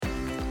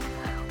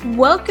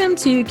Welcome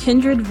to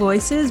Kindred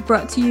Voices,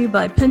 brought to you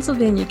by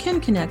Pennsylvania Kin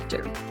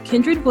Connector.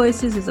 Kindred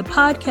Voices is a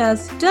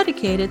podcast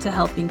dedicated to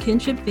helping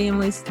kinship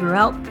families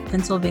throughout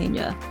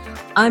Pennsylvania.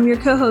 I'm your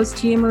co-host,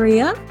 Tia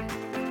Maria.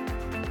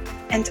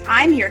 And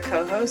I'm your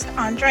co-host,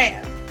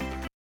 Andrea.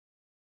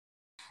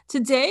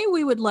 Today,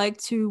 we would like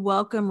to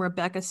welcome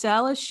Rebecca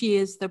Salas. She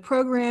is the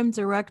Program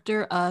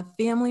Director of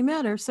Family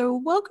Matters.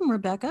 So welcome,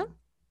 Rebecca.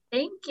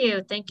 Thank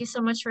you. Thank you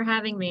so much for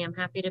having me. I'm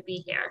happy to be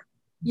here.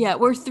 Yeah,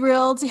 we're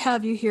thrilled to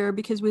have you here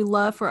because we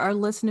love for our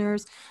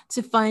listeners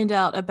to find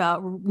out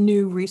about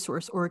new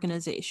resource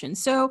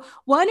organizations. So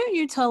why don't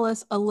you tell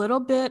us a little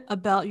bit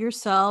about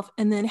yourself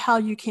and then how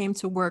you came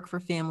to work for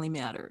Family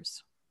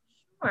Matters?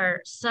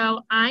 Sure.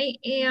 So I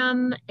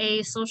am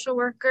a social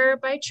worker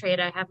by trade.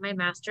 I have my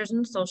master's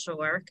in social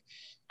work,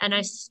 and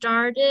I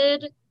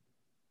started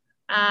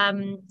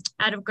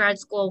out of grad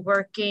school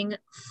working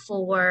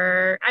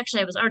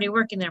actually, I was already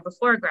working there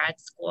before grad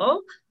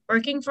school,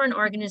 working for an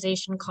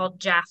organization called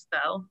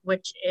JAFCO,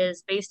 which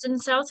is based in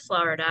South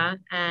Florida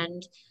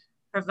and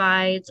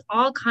provides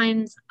all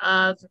kinds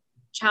of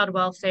child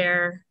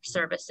welfare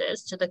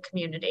services to the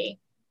community.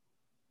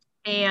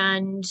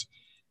 And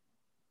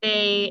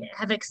they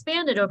have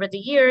expanded over the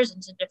years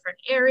into different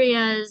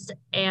areas.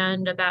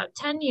 And about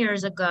 10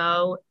 years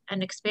ago,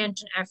 an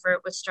expansion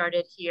effort was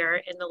started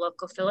here in the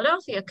local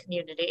Philadelphia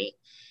community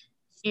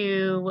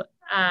to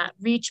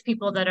reach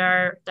people that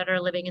are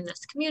living in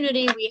this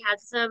community. We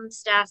had some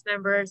staff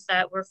members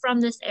that were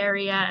from this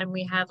area, and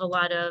we have a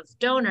lot of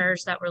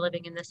donors that were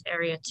living in this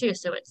area too.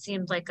 So it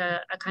seemed like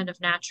a kind of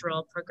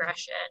natural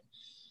progression.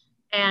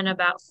 And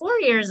about 4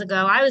 years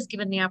ago, I was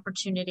given the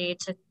opportunity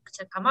to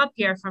come up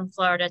here from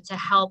Florida to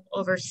help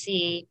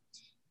oversee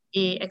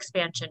the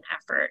expansion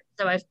effort.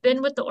 So I've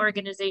been with the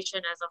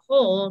organization as a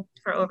whole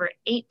for over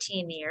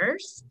 18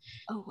 years.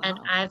 Oh, wow. And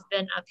I've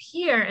been up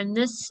here in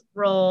this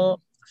role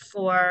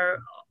for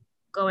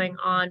going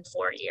on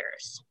 4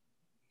 years.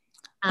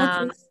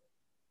 Okay.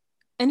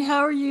 And how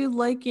are you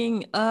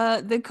liking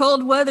the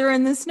cold weather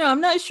and the snow?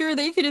 I'm not sure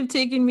they could have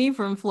taken me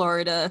from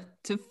Florida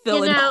to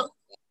Philadelphia.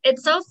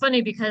 It's so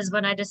funny because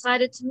when I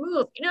decided to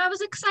move, I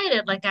was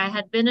excited. Like I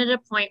had been at a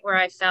point where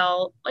I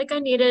felt like I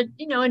needed,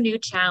 a new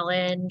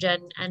challenge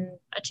and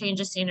a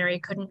change of scenery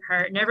couldn't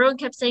hurt. And everyone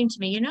kept saying to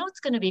me, it's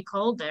going to be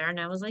cold there. And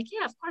I was like,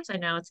 yeah, of course I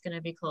know it's going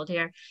to be cold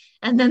here.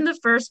 And then the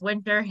first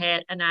winter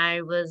hit and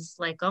I was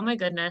like, oh my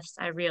goodness,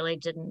 I really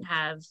didn't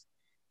have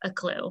a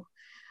clue.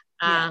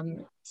 Yeah.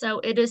 So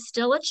it is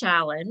still a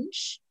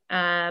challenge.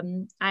 I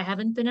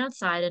haven't been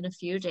outside in a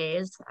few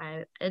days,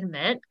 I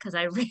admit, because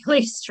I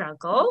really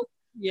struggle.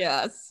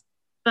 Yes.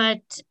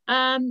 But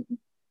I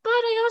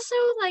also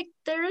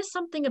there is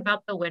something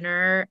about the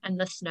winter and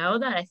the snow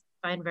that I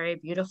find very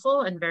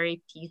beautiful and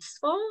very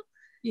peaceful.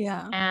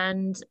 Yeah.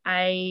 And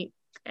I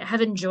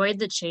have enjoyed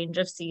the change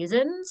of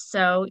seasons.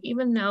 So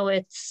even though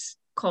it's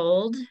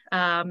cold,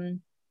 I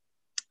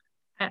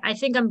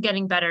think I'm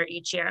getting better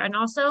each year. And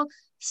also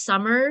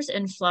summers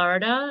in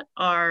Florida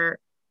are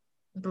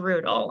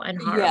brutal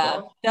and horrible.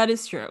 Yeah, that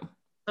is true.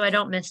 So I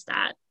don't miss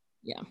that.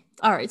 Yeah.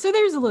 All right. So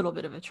there's a little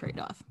bit of a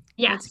trade-off.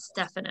 Yes,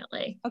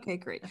 definitely. Okay,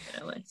 great.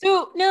 Definitely.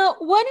 So now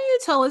why don't you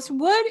tell us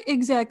what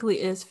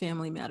exactly is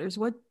Family Matters?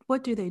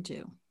 What do they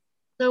do?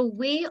 So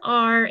we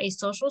are a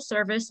social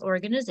service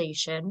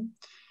organization,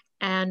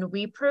 and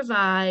we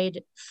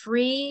provide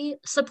free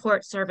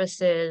support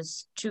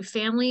services to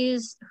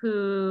families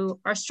who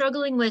are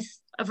struggling with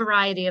a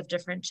variety of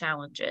different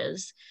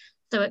challenges.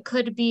 So it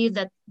could be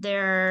that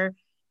there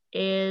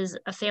is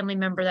a family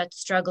member that's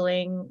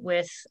struggling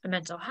with a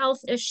mental health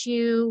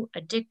issue,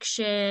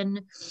 addiction,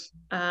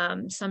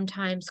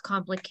 sometimes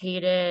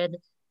complicated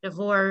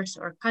divorce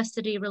or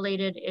custody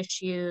related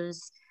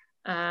issues,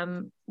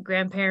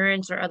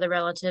 grandparents or other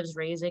relatives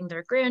raising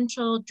their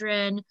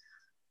grandchildren.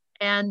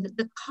 And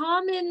the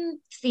common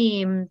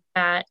theme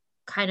that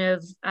kind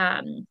of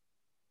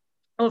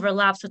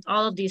overlaps with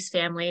all of these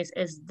families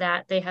is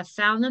that they have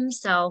found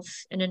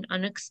themselves in an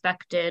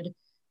unexpected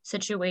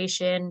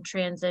situation,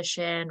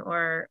 transition,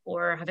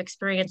 or have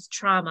experienced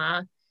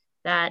trauma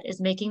that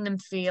is making them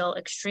feel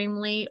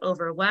extremely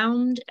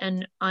overwhelmed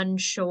and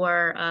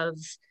unsure of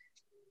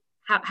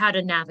how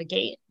to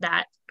navigate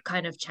that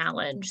kind of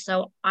challenge.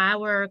 So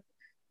our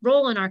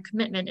role and our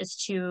commitment is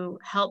to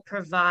help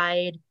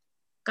provide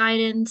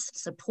guidance,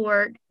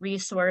 support,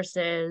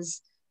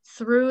 resources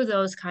through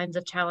those kinds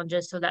of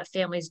challenges so that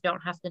families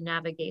don't have to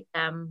navigate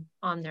them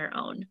on their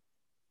own.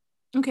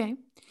 Okay.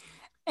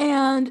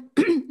 And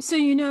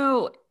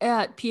so,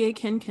 at PA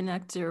Kin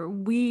Connector,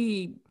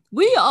 we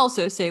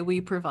also say we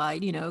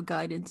provide,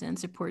 guidance and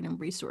support and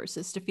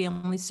resources to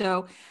families.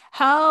 So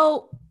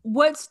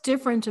what's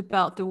different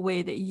about the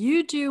way that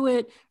you do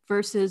it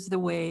versus the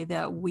way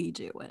that we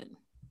do it?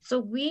 So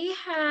we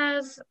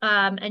have,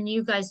 and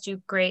you guys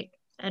do great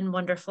and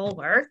wonderful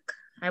work.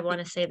 I want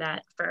to say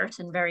that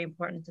first, and very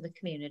important to the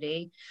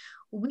community.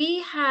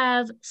 We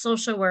have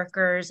social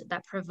workers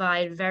that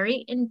provide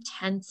very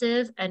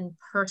intensive and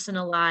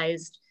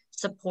personalized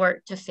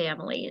support to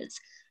families.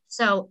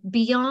 So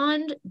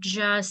beyond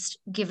just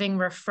giving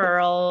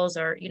referrals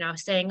or,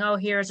 saying, oh,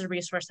 here's a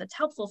resource that's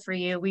helpful for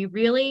you, we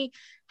really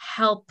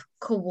help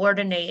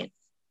coordinate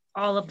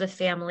all of the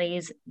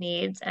family's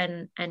needs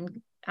and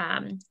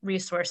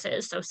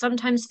resources. So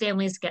sometimes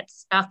families get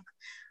stuck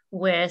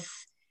with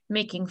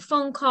making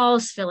phone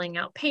calls, filling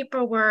out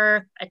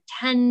paperwork,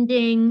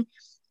 attending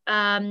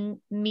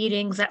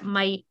meetings that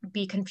might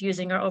be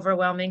confusing or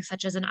overwhelming,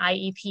 such as an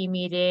IEP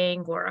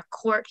meeting or a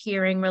court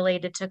hearing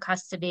related to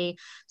custody.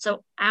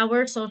 So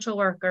our social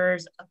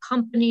workers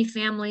accompany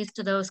families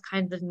to those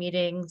kinds of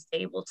meetings.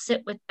 They will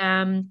sit with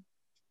them,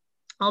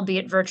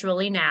 albeit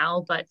virtually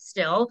now, but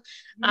still,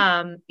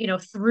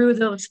 through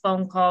those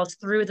phone calls,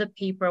 through the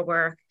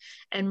paperwork,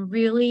 and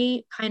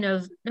really kind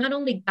of not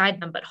only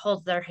guide them, but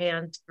hold their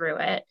hands through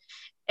it.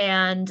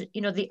 And,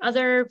 the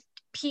other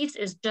piece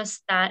is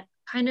just that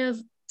kind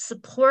of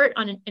support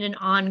in an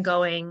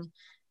ongoing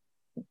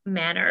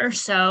manner.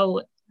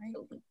 So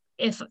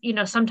if,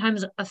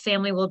 sometimes a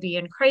family will be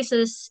in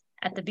crisis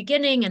at the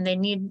beginning and they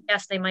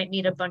might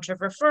need a bunch of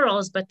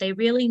referrals, but they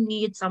really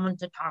need someone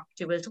to talk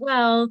to as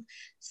well,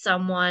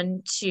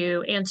 someone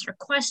to answer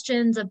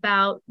questions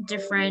about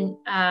different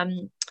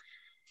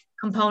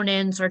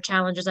components or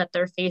challenges that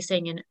they're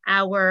facing. And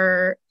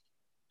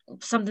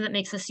something that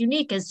makes us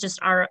unique is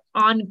just our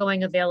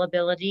ongoing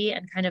availability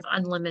and kind of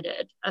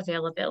unlimited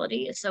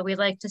availability. So we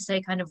like to say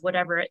kind of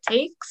whatever it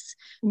takes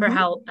for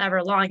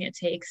however long it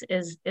takes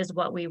is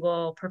what we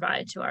will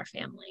provide to our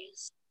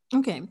families.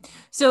 Okay.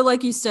 So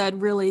like you said,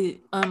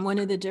 really, one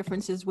of the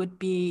differences would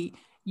be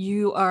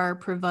you are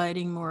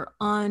providing more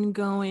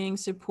ongoing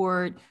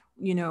support,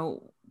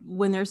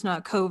 when there's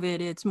not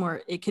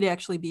COVID, it could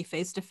actually be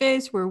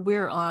face-to-face where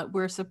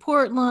we're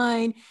support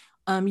line.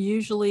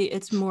 Usually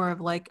it's more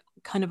of like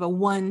kind of a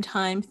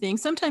one-time thing.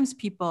 Sometimes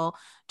people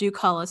do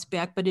call us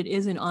back, but it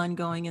isn't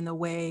ongoing in the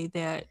way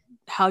that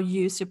how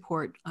you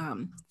support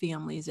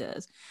families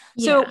is.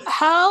 So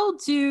how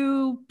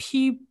do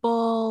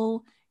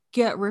people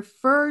get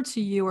referred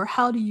to you, or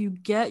how do you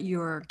get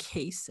your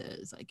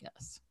cases, I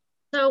guess?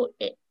 So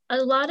a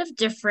lot of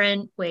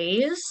different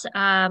ways.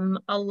 A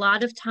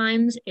lot of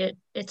times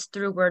it's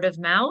through word of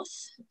mouth.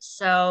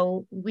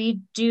 So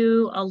we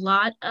do a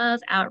lot of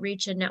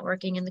outreach and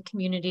networking in the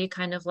community,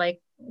 kind of like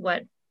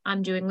what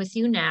I'm doing with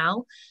you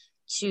now,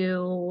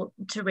 to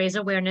raise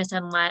awareness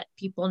and let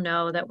people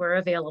know that we're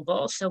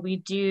available. So we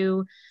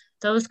do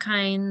those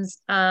kinds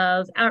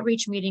of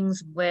outreach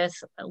meetings with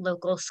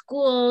local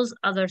schools,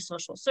 other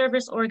social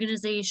service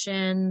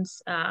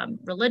organizations,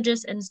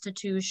 religious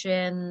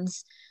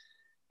institutions.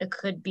 It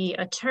could be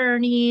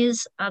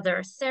attorneys,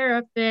 other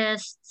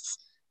therapists.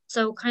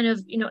 So kind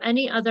of,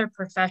 any other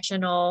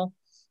professional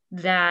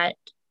that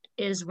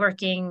is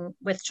working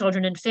with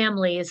children and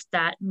families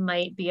that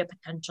might be a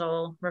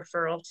potential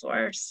referral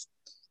source.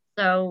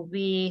 So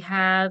we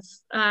have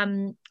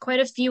quite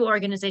a few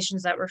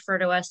organizations that refer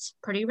to us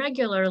pretty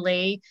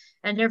regularly.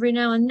 And every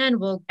now and then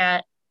we'll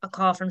get a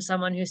call from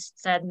someone who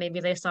said maybe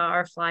they saw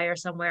our flyer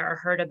somewhere or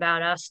heard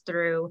about us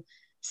through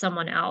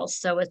someone else.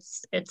 So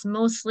it's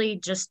mostly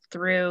just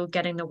through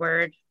getting the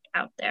word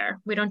out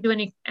there. We don't do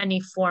any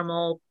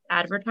formal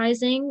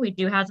advertising. We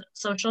do have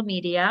social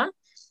media,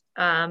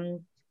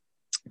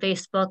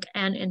 Facebook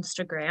and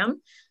Instagram.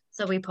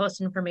 So we post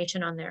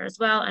information on there as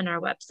well, and our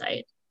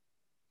website.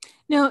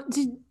 Now,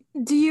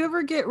 do you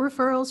ever get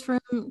referrals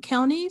from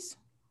counties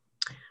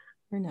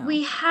or no?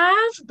 We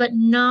have, but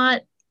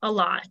not a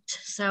lot.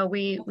 So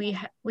we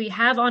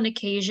have on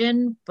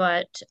occasion,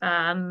 but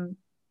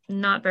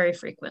not very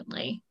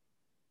frequently.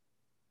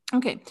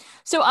 Okay.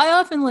 So I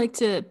often like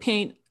to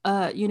paint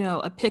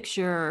a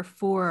picture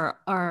for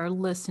our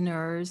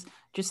listeners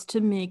just to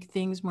make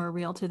things more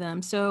real to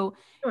them. So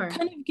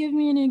kind of give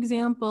me an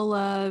example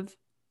of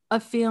a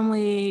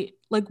family,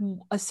 like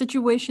a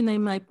situation they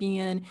might be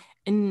in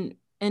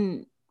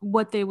and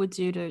what they would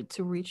do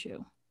to reach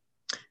you.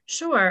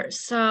 Sure.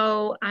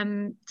 So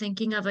I'm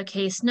thinking of a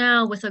case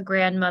now with a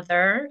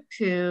grandmother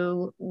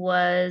who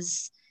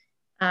was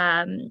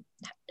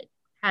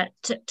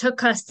took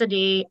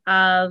custody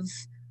of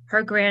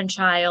her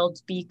grandchild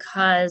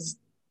because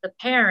the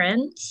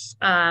parents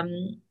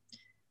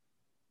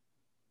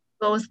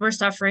both were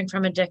suffering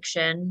from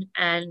addiction,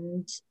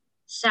 and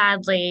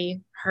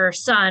sadly her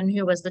son,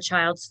 who was the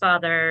child's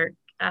father,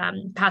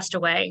 passed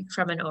away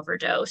from an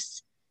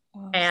overdose.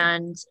 Awesome.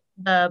 And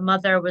the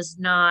mother was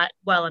not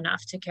well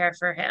enough to care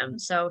for him,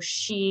 so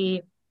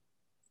she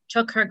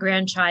took her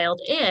grandchild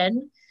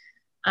in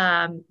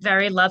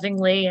very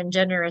lovingly and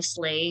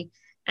generously,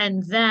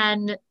 and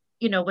then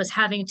was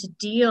having to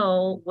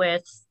deal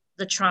with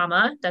the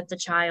trauma that the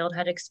child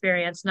had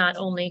experienced, not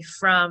only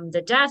from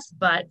the death,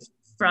 but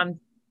from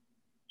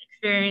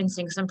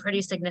experiencing some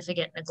pretty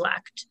significant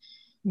neglect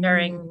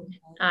during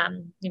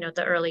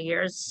the early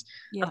years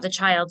of the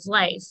child's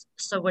life.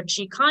 So when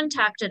she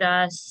contacted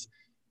us,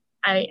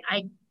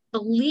 I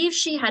believe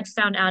she had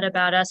found out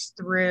about us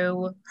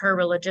through her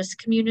religious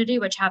community,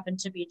 which happened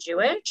to be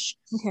Jewish.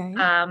 Okay.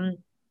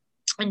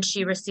 and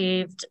she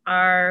received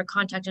our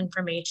contact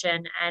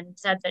information and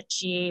said that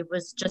she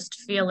was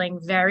just feeling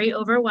very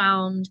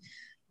overwhelmed,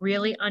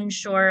 really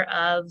unsure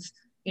of,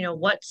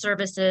 what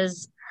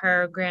services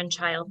her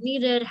grandchild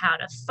needed, how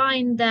to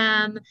find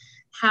them,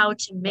 how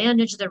to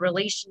manage the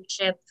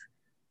relationship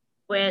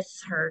with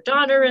her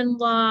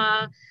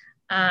daughter-in-law,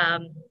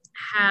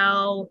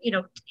 how,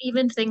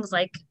 even things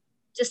like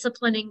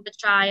disciplining the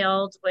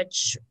child,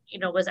 which,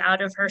 was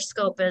out of her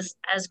scope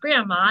as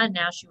grandma, and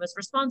now she was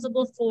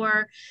responsible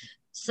for.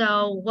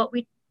 So what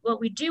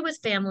we do with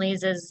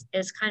families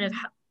is kind of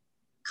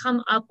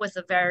come up with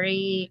a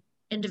very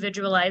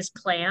individualized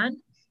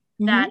plan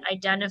that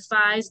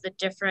identifies the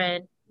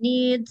different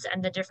needs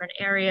and the different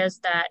areas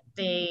that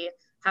they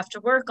have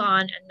to work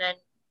on, and then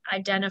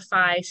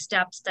identify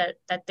steps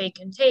that they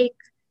can take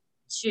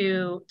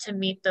to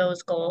meet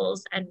those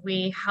goals, and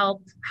we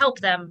help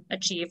them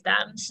achieve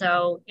them.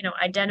 So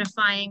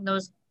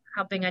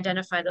helping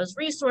identify those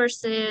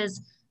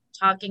resources,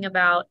 talking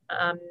about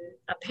a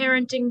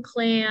parenting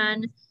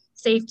plan,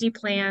 safety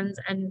plans,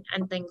 and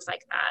things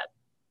like that.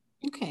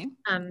 Okay.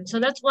 So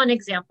that's one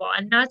example,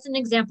 and that's an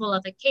example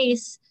of a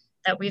case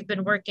that we've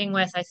been working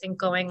with, I think,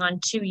 going on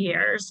 2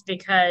 years,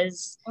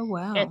 because Oh,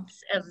 wow.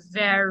 it's a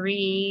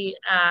very,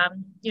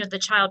 the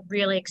child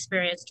really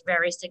experienced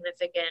very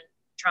significant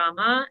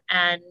trauma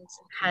and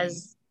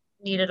has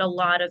needed a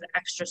lot of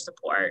extra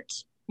support.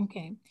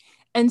 Okay.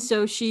 And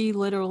so she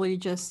literally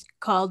just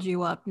called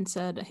you up and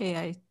said, "Hey,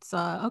 I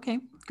saw." Okay,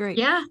 great.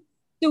 Yeah.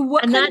 So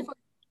what And kind that, of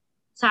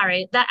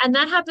sorry, that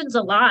happens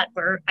a lot,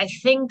 where I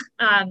think,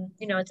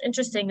 it's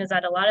interesting is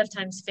that a lot of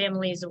times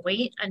families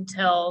wait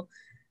until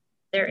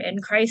they're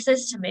in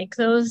crisis to make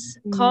those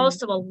calls.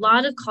 So a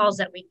lot of calls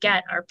that we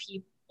get are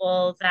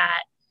people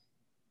that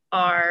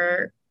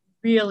are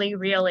really,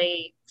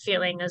 really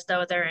feeling as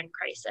though they're in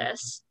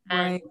crisis.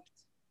 Right.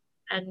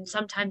 And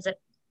sometimes it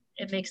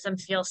makes them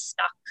feel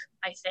stuck,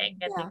 I think,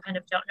 and Yeah. they kind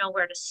of don't know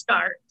where to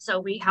start. So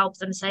we help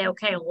them say,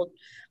 okay, well,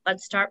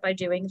 let's start by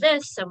doing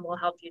this, and we'll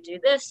help you do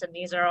this. And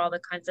these are all the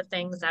kinds of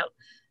things that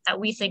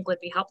we think would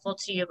be helpful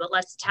to you, but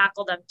let's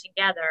tackle them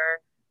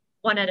together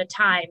one at a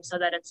time so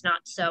that it's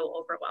not so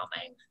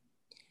overwhelming.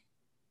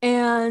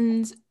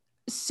 And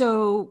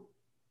so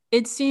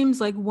it seems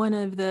like one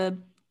of the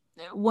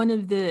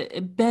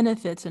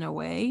benefits, in a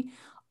way,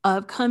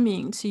 of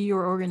coming to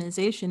your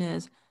organization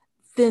is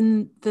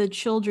then the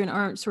children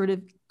aren't sort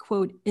of,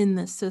 quote, in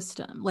the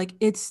system. Like,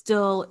 it's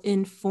still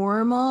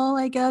informal,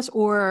 I guess,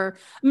 or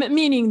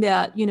meaning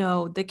that,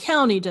 the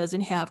county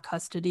doesn't have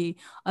custody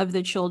of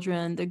the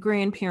children, the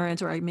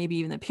grandparents or maybe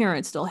even the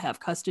parents still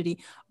have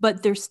custody,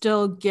 but they're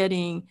still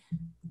getting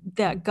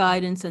that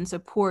guidance and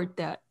support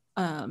that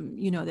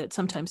that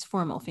sometimes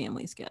formal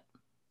families get.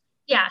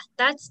 Yeah,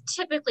 that's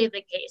typically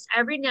the case.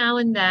 Every now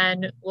and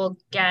then we'll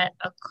get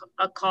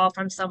a call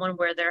from someone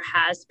where there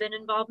has been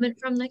involvement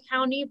from the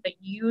county, but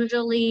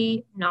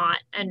usually not.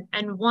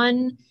 And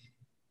one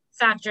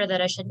factor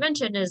that I should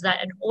mention is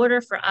that in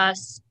order for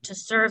us to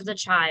serve the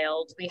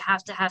child, we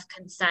have to have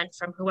consent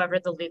from whoever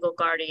the legal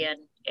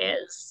guardian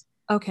is.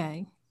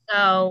 Okay.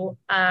 So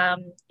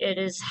it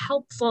is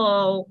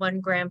helpful when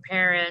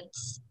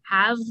grandparents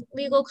have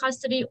legal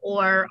custody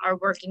or are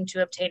working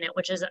to obtain it,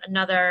 which is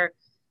another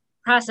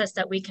process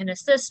that we can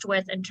assist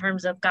with in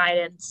terms of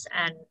guidance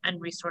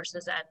and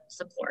resources and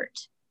support.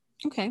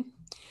 Okay.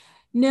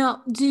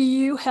 Now, do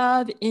you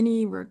have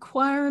any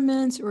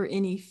requirements or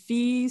any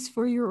fees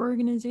for your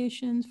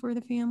organizations for the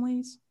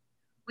families?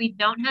 We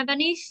don't have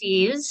any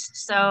fees,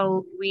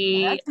 so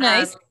That's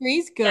nice.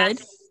 Free's good.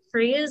 Yes,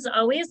 free is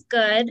always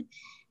good.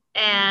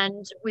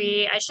 And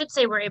I should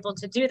say we're able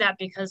to do that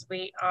because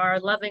we are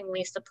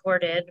lovingly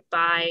supported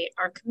by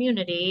our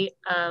community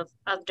of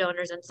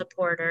donors and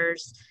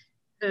supporters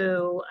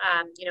who,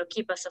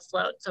 keep us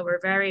afloat. So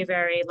we're very,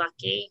 very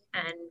lucky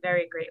and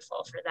very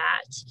grateful for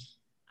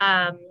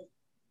that.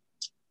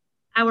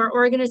 Our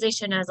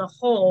organization as a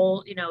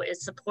whole,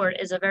 is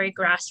a very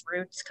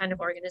grassroots kind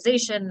of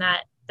organization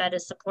that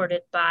is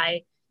supported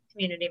by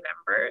community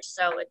members.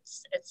 So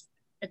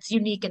it's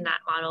unique in that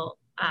model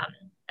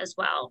as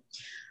well.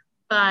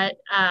 But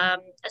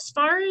as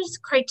far as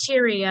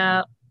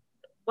criteria,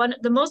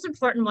 the most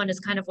important one is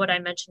kind of what I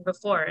mentioned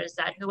before, is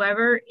that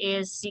whoever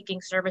is seeking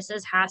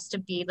services has to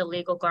be the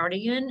legal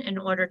guardian in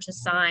order to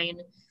sign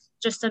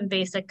just some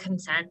basic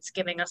consents,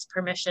 giving us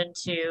permission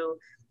to,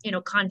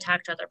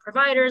 contact other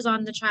providers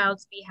on the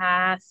child's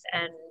behalf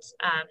and,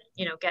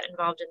 get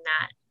involved in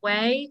that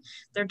way.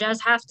 There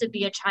does have to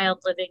be a child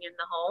living in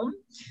the home.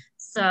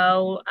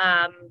 So,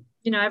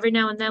 every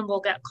now and then we'll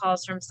get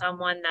calls from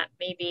someone that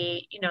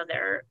maybe,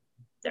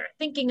 they're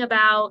thinking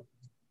about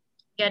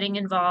getting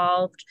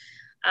involved,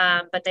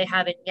 but they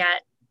haven't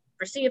yet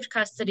received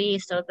custody.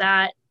 So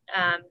that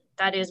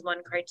is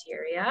one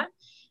criteria.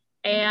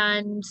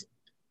 And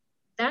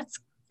that's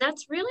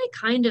really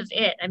kind of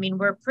it. I mean,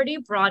 we're pretty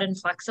broad and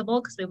flexible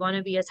because we want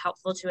to be as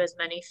helpful to as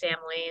many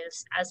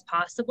families as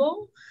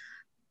possible.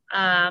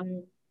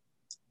 And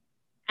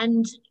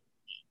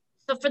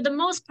so for the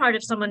most part,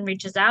 if someone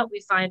reaches out,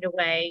 we find a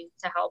way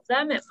to help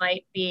them. It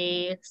might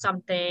be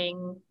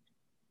something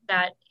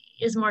that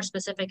is more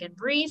specific and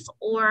brief,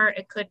 or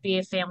it could be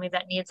a family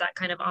that needs that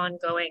kind of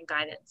ongoing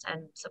guidance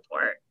and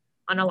support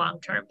on a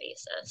long-term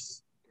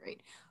basis.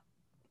 Great.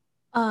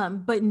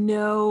 But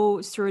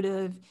no sort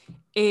of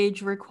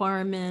age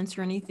requirements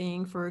or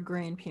anything for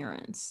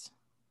grandparents.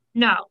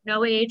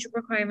 No age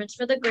requirements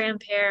for the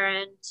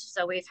grandparents.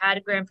 So we've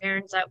had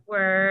grandparents that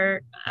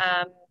were,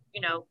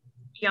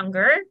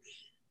 younger,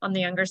 on the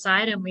younger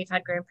side, and we've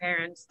had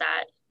grandparents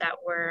that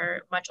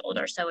were much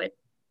older. So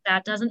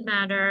that doesn't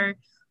matter.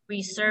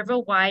 We serve a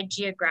wide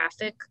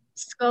geographic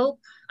scope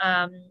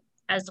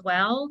as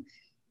well.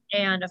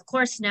 And of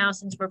course, now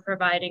since we're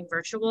providing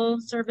virtual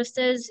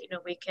services,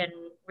 we can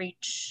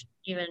reach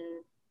even,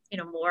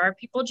 more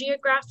people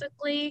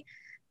geographically.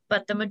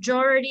 But the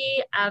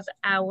majority of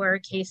our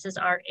cases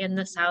are in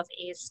the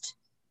Southeast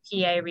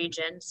PA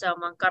region. So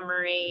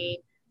Montgomery,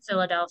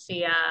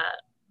 Philadelphia,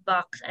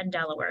 Bucks, and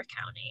Delaware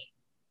County.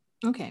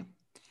 Okay.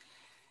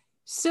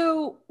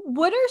 So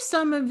what are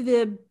some of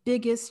the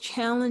biggest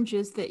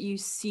challenges that you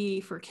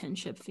see for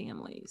kinship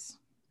families?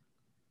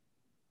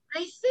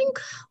 I think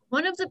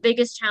one of the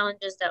biggest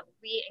challenges that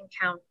we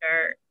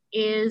encounter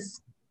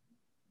is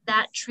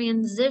that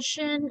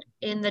transition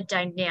in the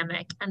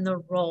dynamic and the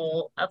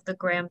role of the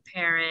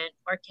grandparent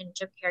or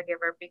kinship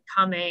caregiver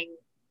becoming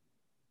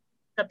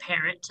the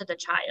parent to the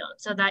child.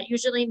 So that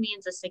usually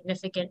means a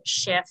significant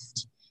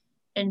shift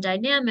in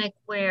dynamic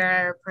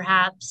where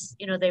perhaps,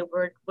 they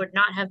would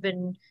not have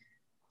been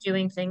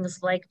doing things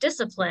like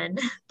discipline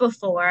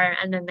before,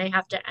 and then they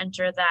have to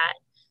enter that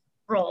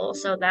role.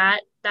 So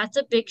that's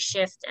a big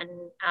shift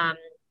and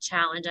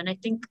challenge. And I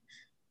think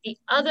the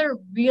other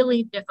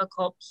really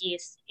difficult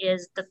piece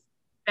is the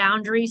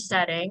boundary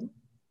setting.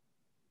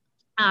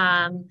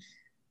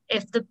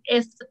 If the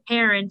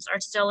parents are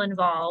still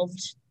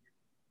involved,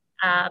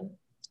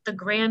 the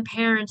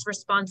grandparents'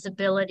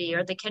 responsibility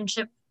or the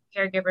kinship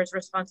caregiver's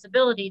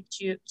responsibility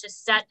to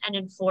set and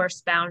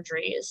enforce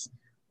boundaries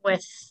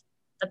with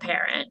the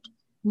parent.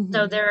 Mm-hmm.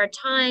 So there are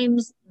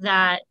times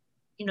that,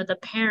 the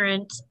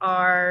parents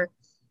are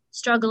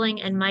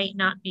struggling and might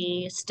not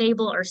be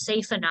stable or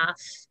safe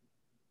enough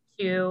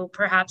to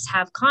perhaps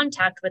have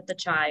contact with the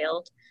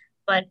child,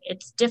 but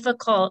it's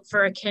difficult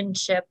for a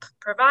kinship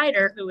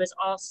provider who is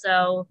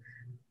also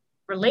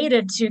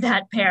related to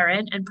that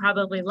parent and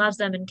probably loves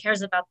them and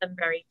cares about them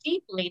very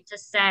deeply to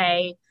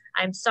say,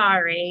 I'm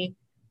sorry,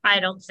 I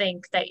don't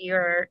think that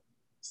you're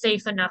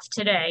safe enough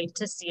today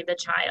to see the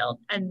child.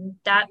 And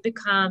that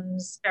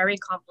becomes very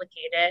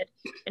complicated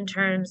in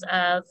terms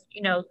of,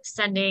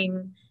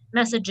 sending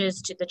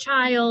messages to the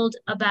child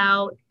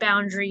about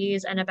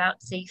boundaries and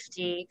about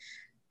safety.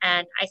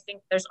 And I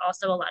think there's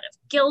also a lot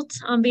of guilt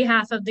on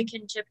behalf of the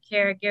kinship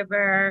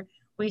caregiver.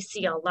 We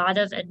see a lot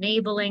of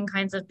enabling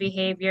kinds of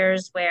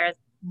behaviors where,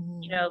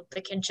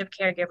 the kinship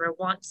caregiver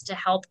wants to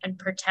help and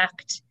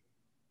protect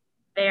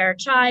their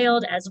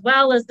child as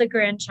well as the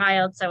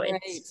grandchild. So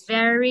it's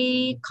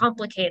very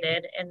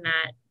complicated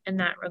in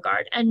that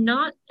regard, and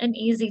not an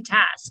easy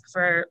task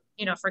for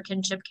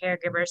kinship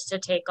caregivers to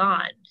take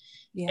on.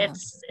 Yeah.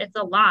 It's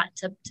a lot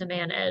to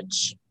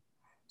manage.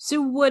 So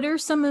what are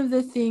some of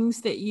the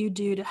things that you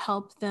do to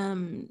help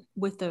them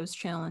with those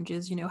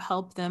challenges,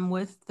 help them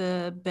with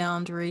the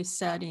boundary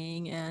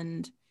setting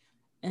and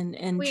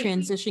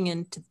transitioning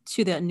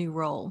into that new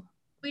role?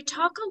 We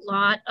talk a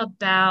lot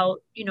about,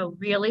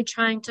 really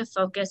trying to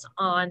focus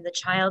on the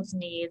child's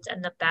needs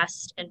and the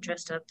best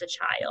interest of the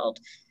child.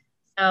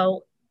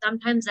 So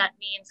sometimes that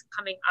means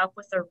coming up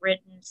with a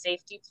written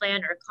safety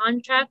plan or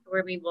contract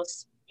where we will,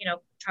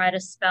 try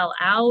to spell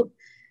out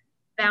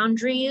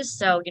boundaries.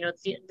 So,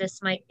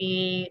 this might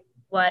be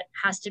what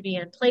has to be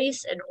in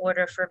place in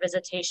order for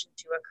visitation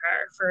to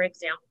occur, for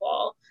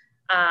example,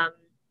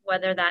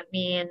 whether that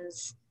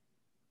means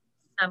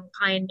some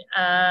kind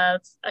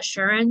of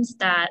assurance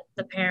that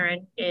the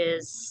parent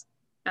is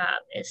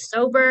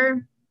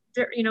sober,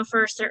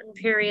 for a certain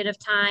period of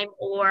time,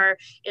 or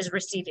is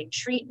receiving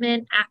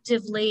treatment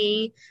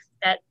actively,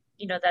 that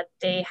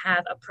they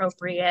have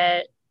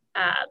appropriate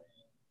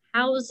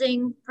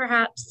housing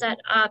perhaps set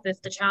up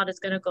if the child is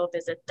going to go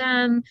visit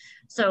them.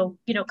 So,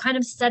 kind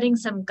of setting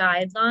some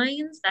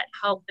guidelines that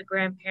help the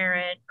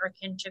grandparent or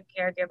kinship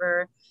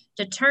caregiver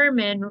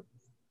determine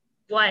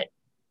what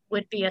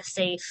would be a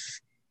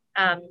safe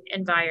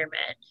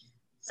environment.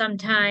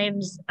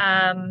 Sometimes,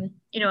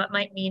 it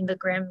might mean the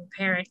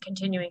grandparent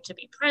continuing to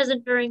be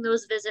present during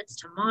those visits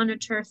to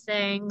monitor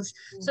things.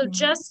 Mm-hmm. So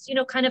just,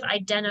 kind of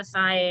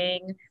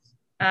identifying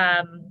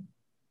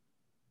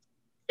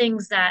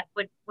things that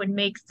would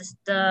make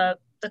the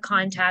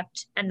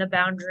contact and the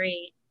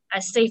boundary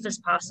as safe as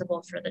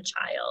possible for the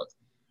child.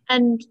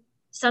 And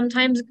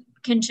sometimes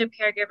kinship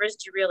caregivers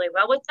do really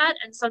well with that,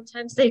 and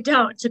sometimes they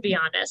don't, to be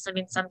honest. I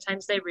mean,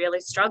 sometimes they really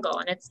struggle,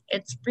 and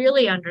it's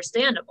really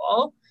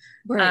understandable,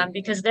 right?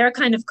 Because they're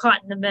kind of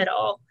caught in the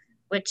middle,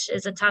 which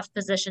is a tough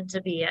position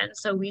to be in.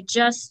 So we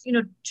just,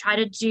 try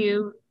to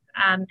do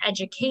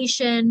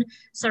education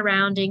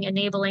surrounding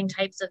enabling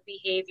types of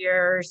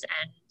behaviors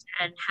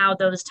and how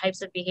those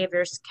types of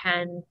behaviors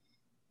can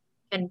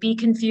can be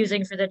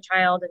confusing for the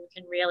child and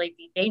can really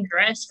be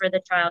dangerous for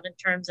the child in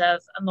terms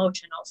of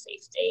emotional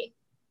safety.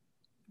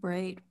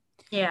 Right.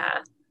 Yeah.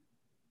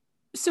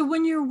 So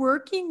when you're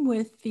working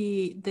with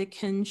the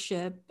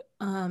kinship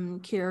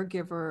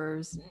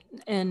caregivers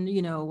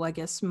and, I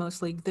guess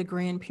mostly the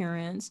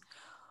grandparents,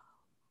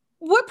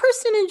 what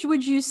percentage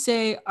would you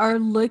say are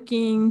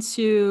looking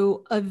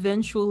to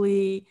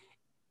eventually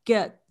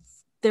get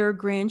their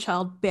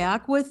grandchild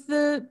back with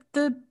the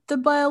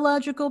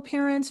biological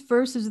parents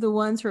versus the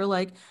ones who are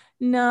like,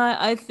 nah,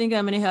 I think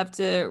I'm going to have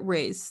to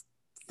raise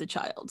the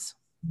child?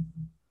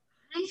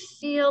 I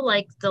feel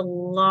like the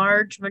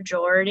large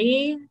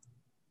majority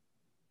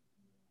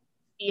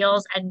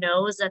feels and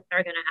knows that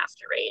they're going to have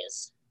to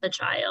raise the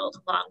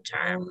child long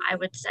term. I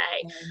would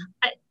say,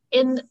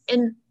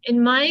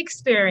 in my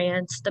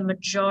experience, the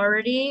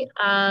majority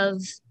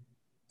of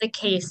the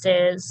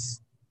cases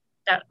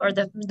that, or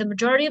the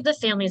majority of the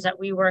families that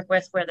we work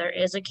with where there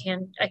is a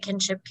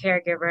kinship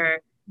caregiver,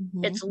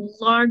 Mm-hmm. it's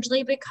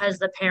largely because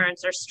the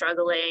parents are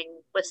struggling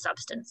with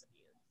substance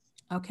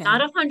abuse. Okay.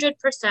 Not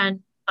 100%,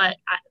 but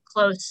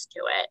close to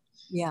it.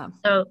 Yeah.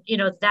 So,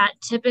 that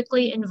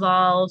typically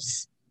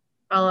involves,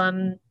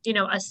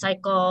 a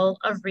cycle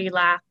of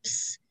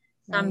relapse,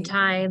 Right.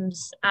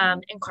 sometimes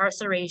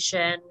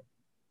incarceration,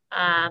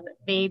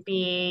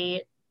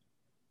 maybe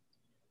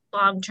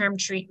long-term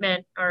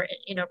treatment or,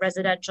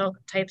 residential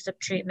types of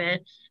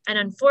treatment. And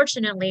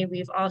unfortunately,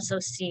 we've also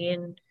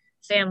seen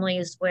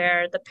families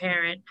where the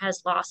parent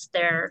has lost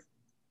their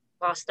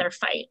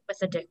fight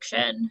with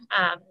addiction,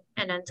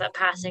 and ends up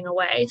passing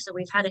away. So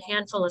we've had a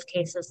handful of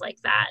cases like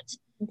that.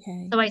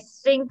 Okay. So I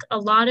think a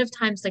lot of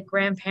times the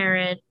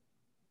grandparent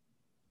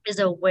is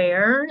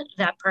aware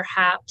that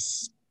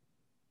perhaps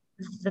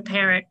the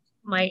parent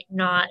might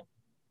not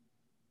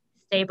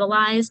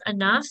stabilize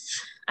enough.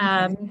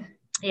 Okay.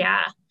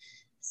 Yeah.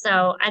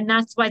 So, and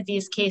that's why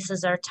these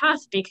cases are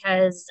tough,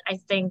 because I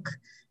think,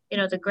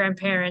 the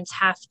grandparents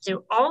have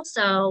to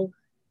also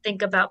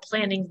think about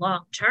planning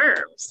long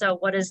term. So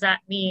what does that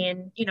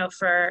mean,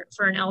 for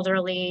an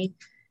elderly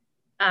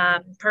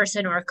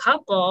person or a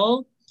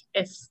couple,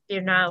 if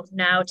you're now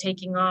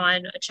taking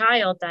on a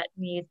child that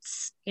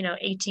needs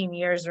 18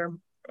 years or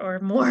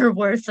more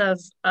worth of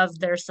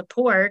their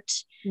support.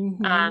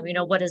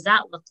 Mm-hmm. What does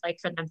that look like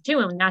for them too?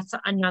 And that's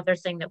another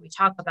thing that we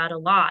talk about a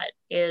lot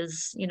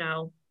is,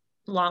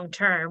 long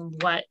term,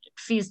 what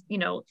is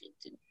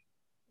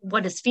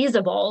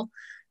feasible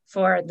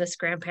for this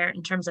grandparent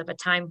in terms of a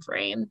time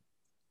frame.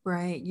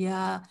 Right.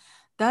 Yeah.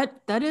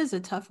 That is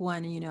a tough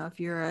one. If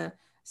you're a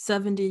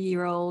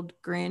 70-year-old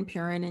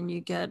grandparent and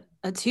you get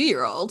a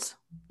 2-year-old.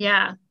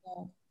 Yeah.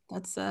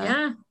 That's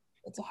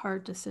it's a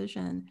hard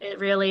decision. It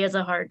really is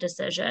a hard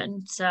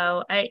decision.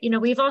 So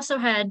we've also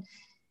had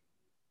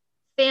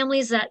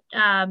families that,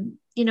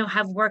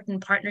 have worked in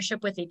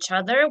partnership with each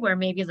other, where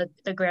maybe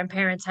the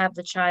grandparents have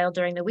the child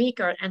during the week,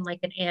 and like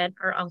an aunt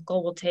or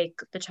uncle will take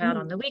the child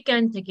on the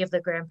weekend to give the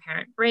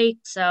grandparent break.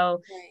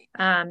 So,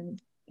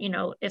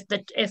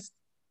 if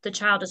the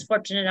child is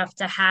fortunate enough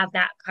to have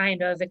that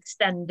kind of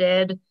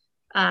extended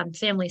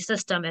family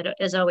system, it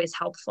is always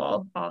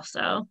helpful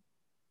also.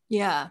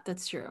 Yeah,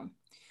 that's true.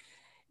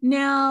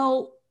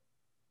 Now,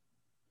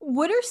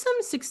 what are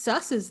some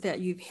successes that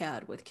you've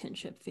had with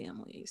kinship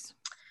families?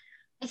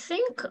 I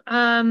think,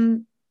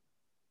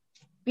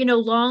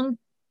 long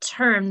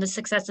term, the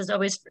success is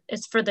always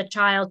is for the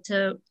child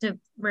to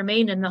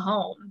remain in the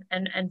home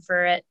and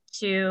for it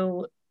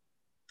to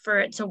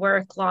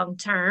work long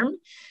term.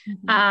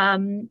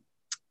 Mm-hmm.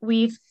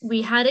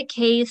 We had a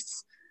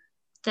case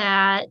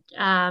that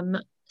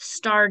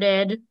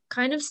started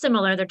kind of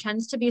similar. There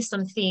tends to be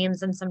some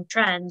themes and some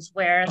trends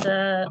where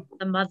the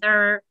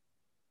mother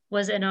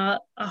was in a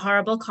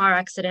horrible car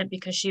accident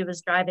because she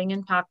was driving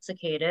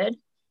intoxicated,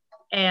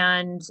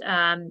 and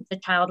the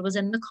child was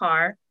in the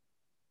car,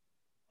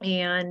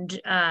 and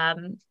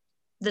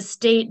the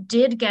state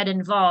did get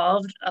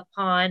involved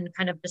upon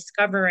kind of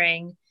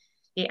discovering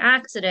the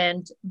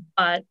accident,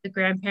 but the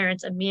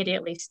grandparents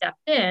immediately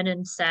stepped in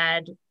and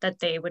said that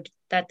they would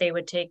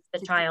take the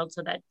child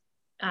so that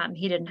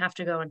he didn't have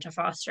to go into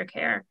foster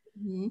care.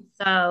 Mm-hmm.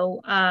 So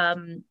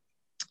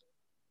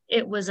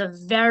it was a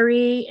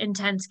very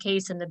intense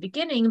case in the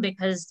beginning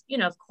because,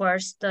 of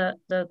course, the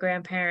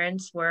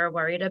grandparents were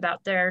worried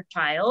about their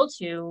child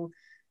who,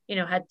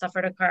 had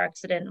suffered a car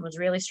accident and was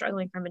really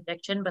struggling from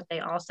addiction, but they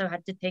also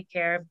had to take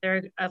care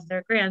of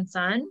their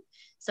grandson.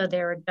 So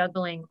they were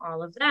juggling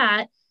all of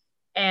that.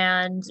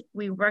 And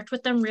we worked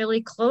with them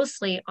really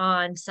closely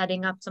on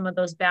setting up some of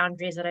those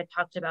boundaries that I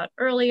talked about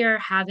earlier,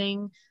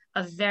 having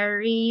a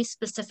very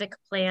specific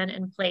plan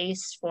in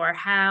place for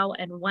how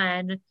and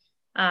when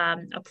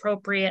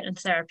appropriate and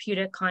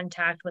therapeutic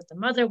contact with the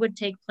mother would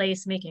take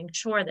place, making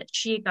sure that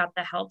she got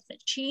the help that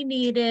she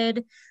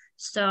needed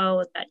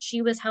so that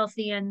she was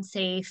healthy and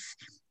safe.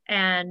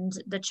 And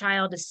the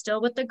child is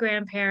still with the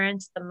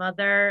grandparents. The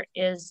mother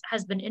has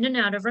been in and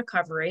out of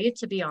recovery,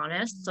 to be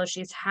honest. So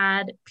she's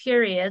had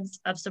periods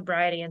of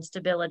sobriety and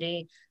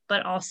stability,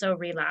 but also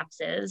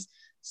relapses.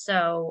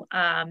 So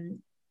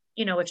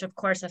which of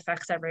course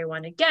affects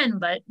everyone again,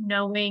 but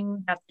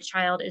knowing that the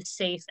child is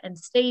safe and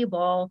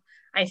stable,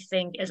 I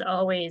think is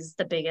always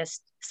the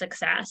biggest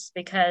success,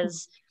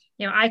 because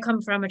I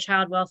come from a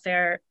child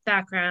welfare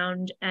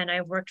background, and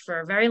I've worked for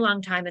a very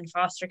long time in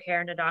foster care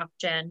and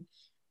adoption,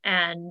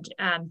 and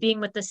being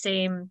with the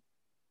same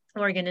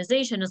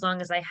organization as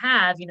long as I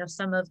have,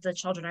 some of the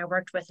children I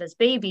worked with as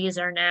babies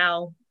are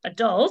now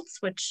adults,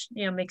 which,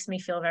 makes me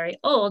feel very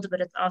old,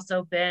 but it's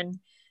also been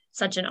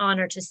such an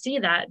honor to see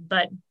that.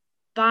 But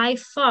by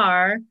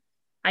far,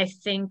 I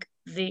think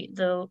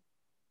the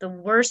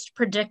worst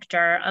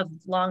predictor of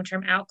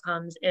long-term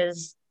outcomes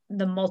is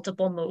the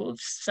multiple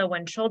moves. So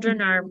when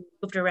children are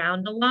moved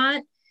around a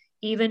lot,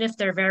 even if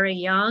they're very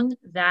young,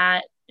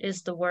 that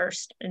is the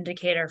worst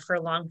indicator for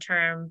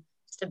long-term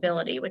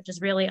stability, which is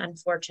really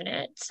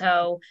unfortunate.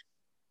 So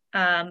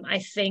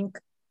I think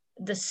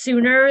the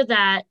sooner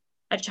that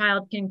a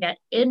child can get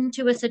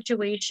into a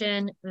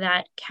situation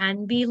that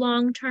can be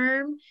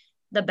long-term,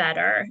 the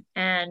better.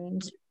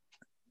 And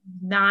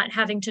not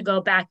having to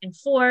go back and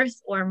forth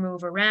or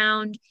move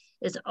around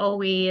is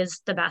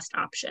always the best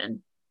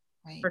option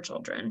for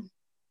children.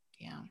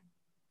 Yeah.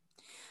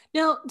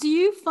 Now, do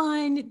you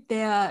find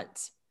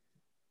that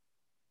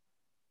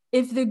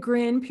if the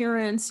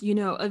grandparents,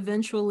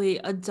 eventually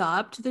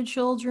adopt the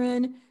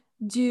children,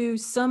 do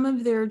some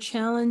of their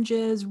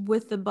challenges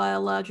with the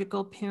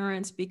biological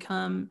parents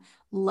become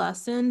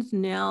lessened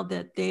now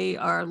that they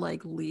are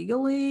like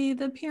legally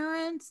the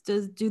parents?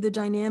 Does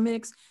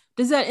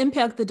that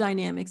impact the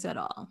dynamics at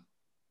all?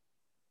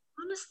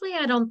 Honestly,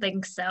 I don't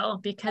think so,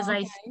 because Okay.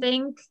 I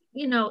think,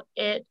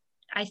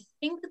 I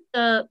think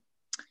the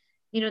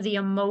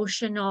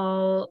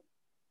emotional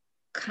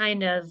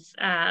kind of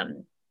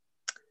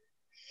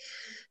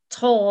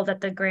toll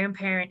that the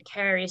grandparent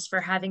carries for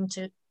having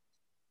to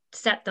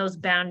set those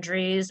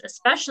boundaries,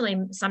 especially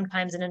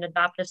sometimes in an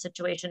adoptive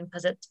situation,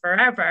 because it's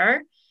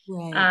forever.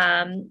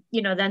 Right.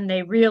 Then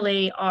they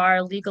really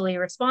are legally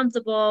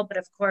responsible, but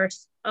of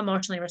course,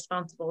 emotionally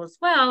responsible as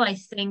well. I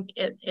think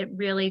it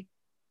really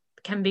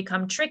can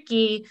become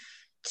tricky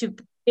to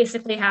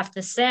basically have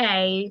to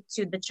say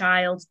to the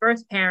child's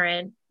birth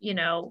parent,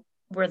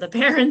 we're the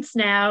parents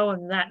now,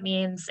 and that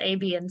means A,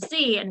 B, and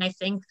C. And I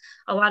think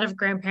a lot of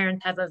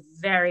grandparents have a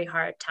very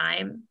hard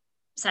time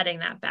setting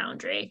that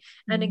boundary.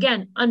 And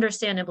again,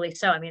 understandably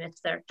so. I mean,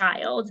 it's their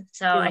child.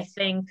 So Yeah. I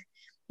think,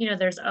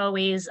 there's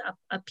always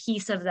a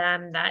piece of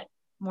them that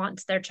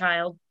wants their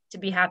child to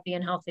be happy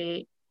and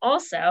healthy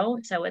also.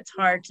 So it's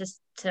hard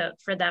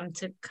for them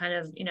to kind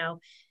of,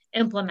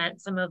 implement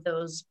some of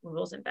those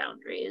rules and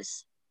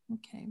boundaries.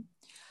 Okay.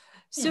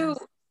 So,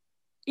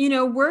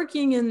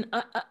 working in,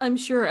 I'm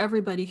sure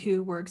everybody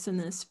who works in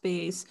this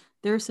space,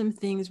 there are some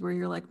things where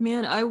you're like,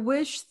 man, I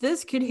wish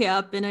this could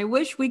happen. I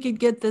wish we could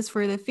get this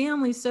for the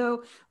family.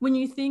 So when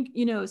you think,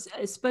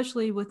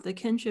 especially with the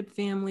kinship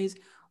families,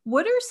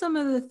 what are some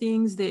of the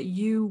things that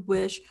you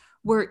wish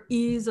were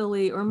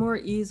easily or more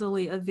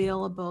easily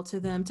available to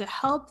them to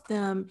help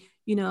them,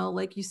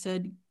 like you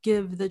said,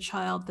 give the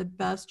child the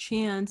best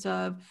chance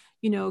of,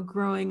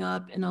 growing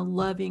up in a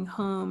loving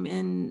home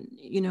and,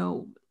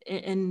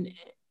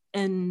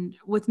 and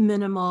with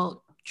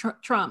minimal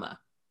trauma?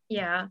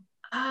 Yeah.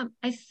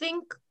 I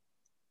think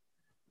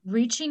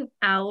reaching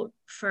out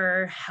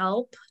for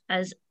help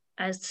as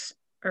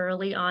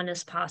early on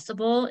as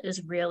possible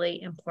is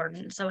really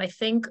important. So I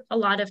think a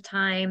lot of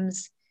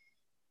times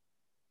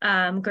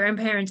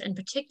grandparents in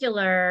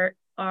particular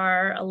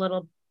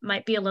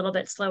might be a little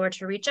bit slower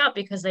to reach out,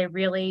 because they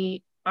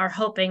really are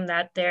hoping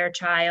that their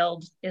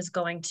child is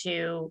going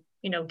to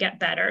get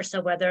better.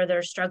 So whether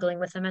they're struggling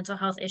with a mental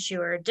health issue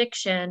or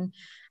addiction,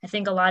 I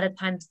think a lot of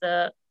times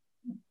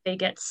they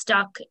get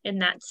stuck in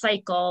that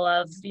cycle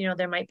of,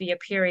 there might be a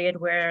period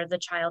where the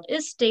child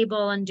is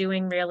stable and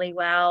doing really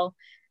well.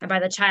 And by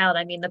the child,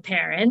 I mean the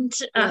parent.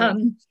 Yeah.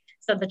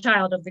 So the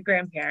child of the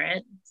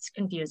grandparent. It's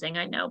confusing,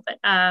 I know. But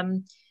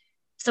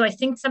so I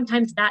think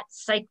sometimes that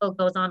cycle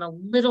goes on a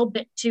little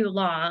bit too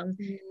long.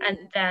 And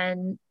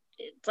then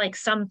it's like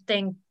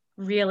something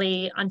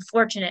really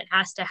unfortunate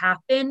has to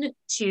happen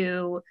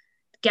to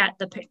get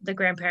the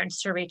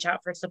grandparents to reach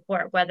out for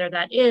support, whether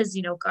that is,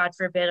 God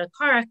forbid, a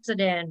car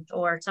accident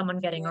or someone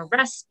getting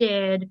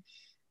arrested.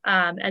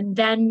 And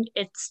then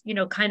it's,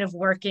 kind of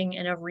working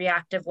in a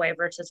reactive way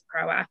versus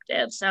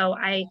proactive. So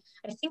I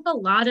think a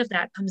lot of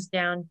that comes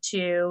down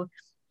to,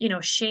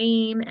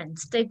 shame and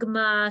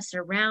stigma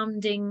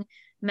surrounding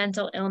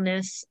mental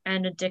illness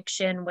and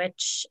addiction,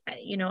 which,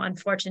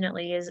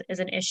 unfortunately is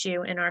an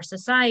issue in our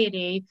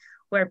society,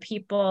 where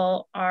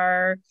people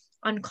are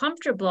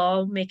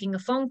uncomfortable making a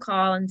phone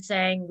call and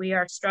saying, we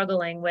are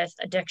struggling with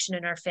addiction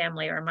in our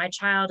family, or my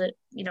child,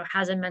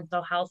 has a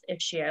mental health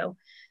issue,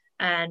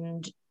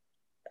 and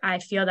I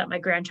feel that my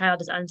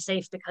grandchild is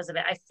unsafe because of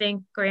it. I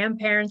think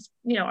grandparents,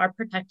 are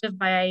protective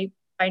by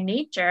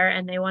nature,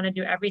 and they want to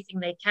do everything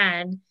they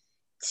can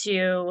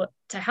to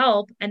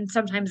help. And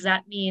sometimes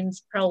that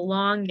means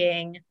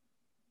prolonging,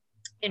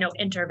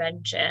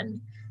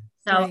 intervention.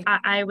 So Right.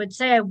 I would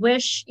say I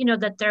wish,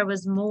 that there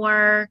was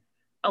more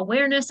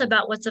awareness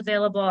about what's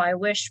available. I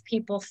wish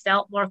people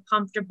felt more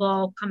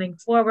comfortable coming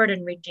forward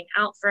and reaching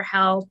out for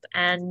help,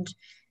 and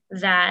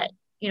that,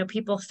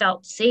 people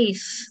felt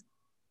safe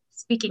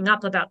speaking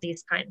up about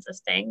these kinds of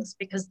things,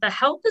 because the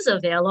help is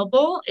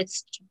available.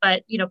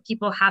 But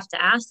people have to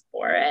ask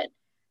for it.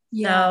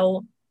 Yeah.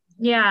 So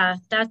yeah,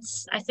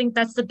 I think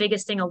that's the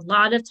biggest thing. A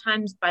lot of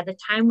times by the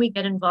time we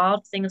get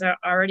involved, things are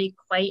already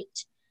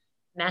quite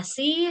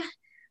messy.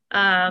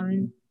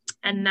 And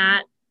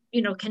that,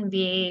 can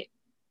be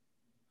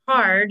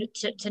hard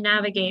to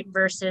navigate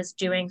versus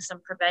doing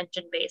some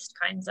prevention-based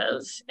kinds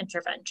of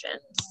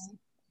interventions.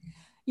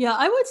 Yeah,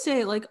 I would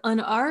say, like, on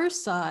our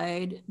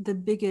side, the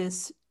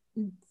biggest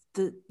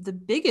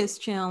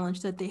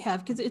challenge that they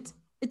have, because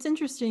it's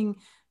interesting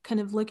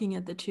kind of looking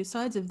at the two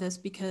sides of this,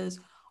 because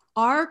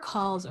our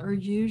calls are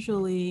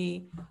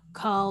usually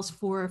calls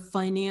for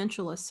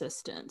financial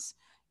assistance,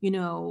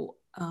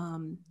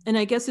 and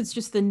I guess it's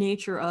just the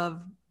nature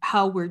of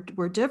how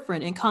we're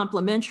different and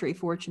complementary,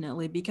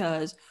 fortunately,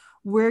 because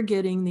we're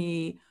getting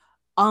the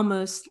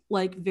almost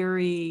like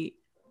very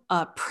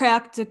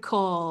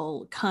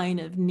practical kind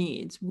of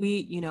needs.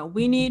 We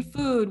need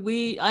food.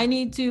 I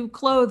need to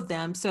clothe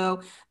them.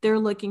 So they're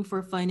looking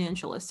for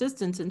financial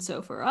assistance. And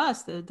so for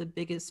us, the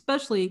biggest,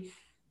 especially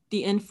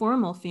the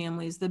informal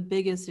families, the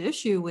biggest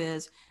issue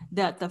is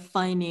that the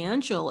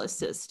financial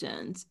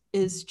assistance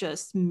is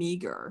just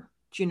meager.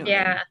 Do you know what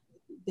I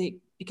mean?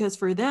 Because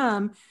for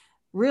them,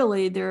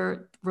 really,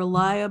 their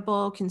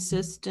reliable,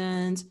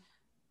 consistent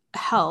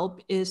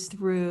help is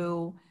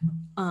through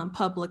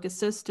public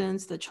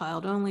assistance, the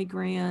child-only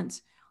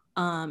grants.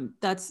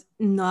 That's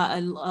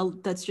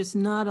just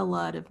not a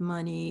lot of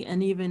money.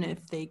 And even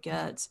if they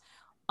get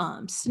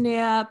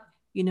SNAP,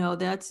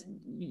 that's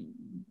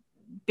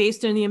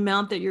based on the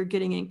amount that you're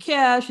getting in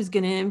cash is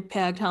going to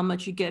impact how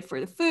much you get for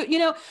the food,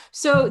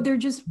 so there are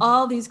just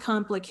all these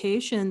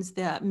complications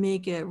that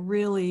make it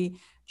really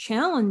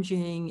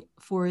challenging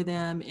for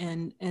them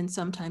and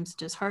sometimes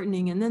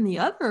disheartening. And then the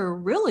other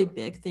really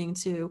big thing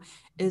too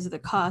is the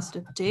cost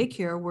of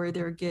daycare, where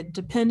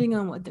depending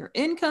on what their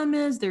income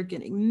is, they're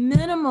getting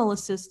minimal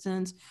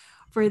assistance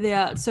for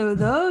that. So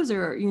those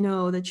are,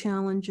 the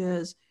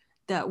challenges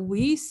that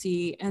we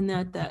see, and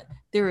that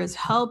there is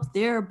help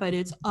there, but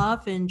it's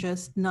often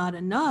just not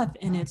enough,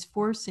 and it's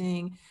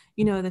forcing,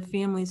 the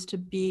families to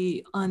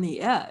be on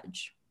the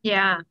edge.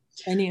 Yeah.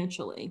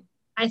 Financially.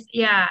 I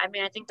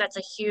think that's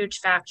a huge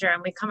factor,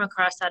 and we come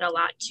across that a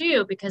lot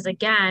too, because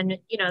again,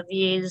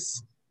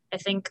 I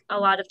think a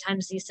lot of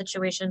times these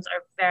situations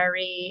are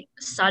very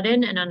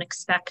sudden and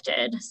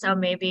unexpected. So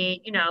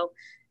maybe,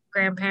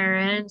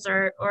 grandparents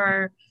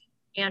or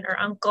aunt or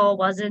uncle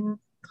wasn't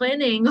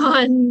planning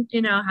on,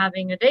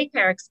 having a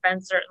daycare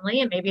expense,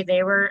 certainly, and maybe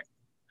they were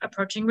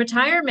approaching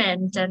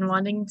retirement and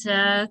wanting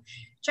to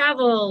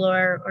travel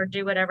or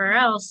do whatever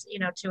else,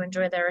 to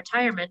enjoy their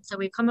retirement. So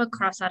we come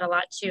across that a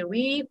lot too.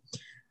 We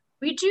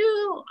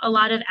do a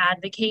lot of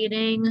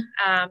advocating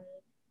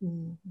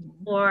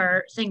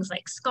for things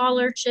like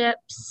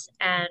scholarships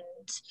and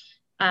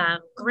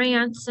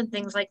grants and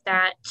things like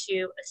that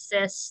to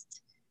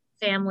assist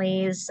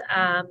families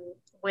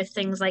with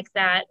things like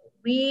that.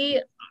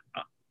 We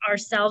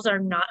ourselves are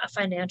not a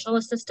financial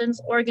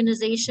assistance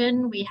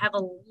organization. We have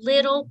a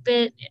little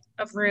bit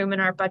of room in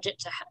our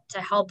budget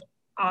to help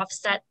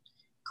offset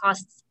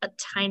costs a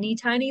tiny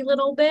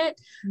little bit,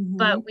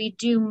 but we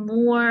do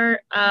more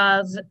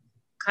of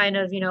kind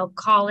of,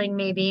 calling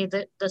maybe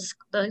the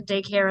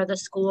daycare or the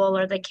school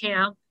or the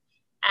camp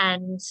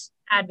and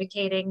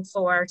advocating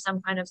for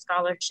some kind of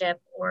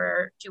scholarship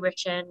or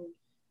tuition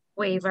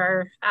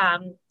waiver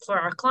for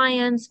our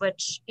clients,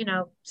 which,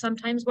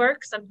 sometimes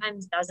works,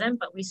 sometimes doesn't,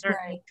 but we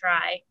certainly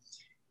try.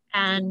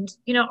 And,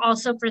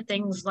 also for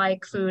things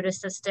like food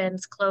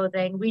assistance,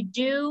 clothing, we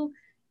do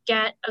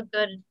get a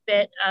good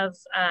bit of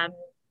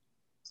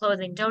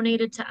clothing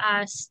donated to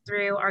us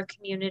through our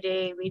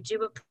community. We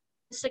do a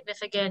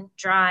significant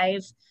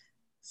drive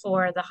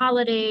for the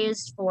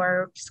holidays,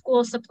 for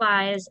school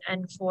supplies,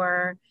 and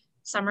for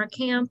summer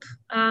camp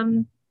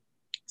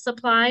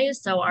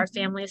supplies. So our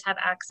families have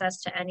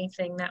access to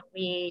anything that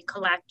we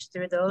collect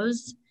through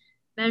those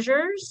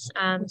measures.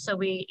 So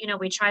we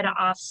try to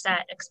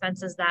offset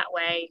expenses that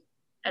way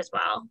as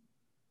well.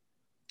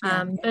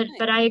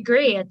 But I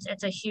agree,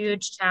 it's a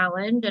huge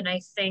challenge. And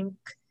I think,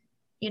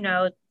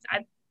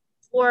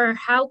 for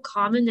how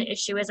common the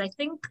issue is, I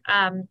think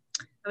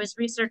I was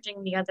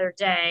researching the other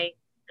day,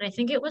 and I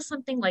think it was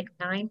something like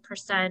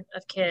 9%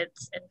 of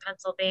kids in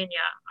Pennsylvania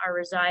are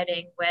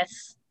residing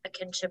with a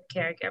kinship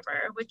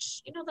caregiver,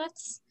 which,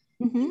 that's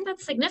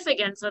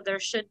significant. So there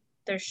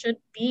should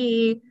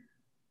be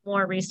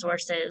more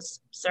resources,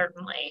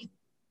 certainly.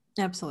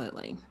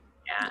 Absolutely.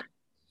 Yeah.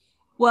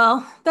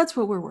 Well, that's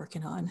what we're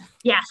working on.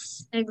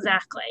 Yes,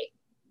 exactly.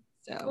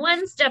 So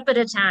one step at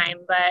a time.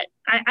 But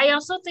I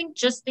also think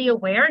just the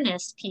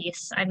awareness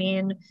piece,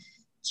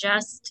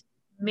 just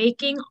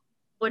making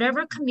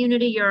whatever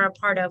community you're a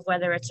part of,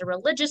 whether it's a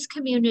religious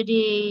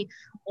community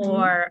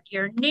or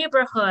your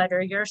neighborhood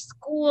or your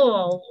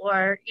school,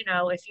 or,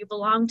 if you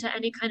belong to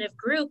any kind of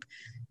group,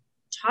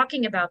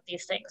 talking about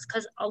these things,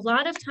 because a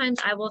lot of times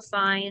I will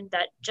find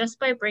that just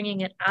by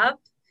bringing it up,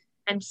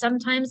 and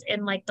sometimes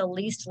in like the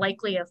least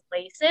likely of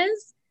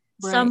places,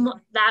 Right.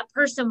 that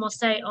person will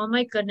say, oh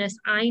my goodness,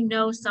 I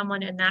know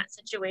someone in that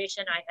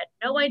situation. I had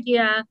no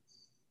idea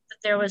that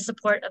there was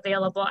support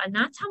available. And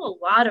that's how a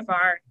lot of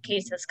our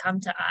cases come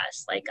to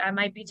us. Like I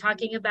might be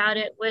talking about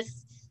it with,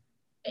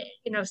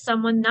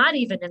 someone not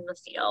even in the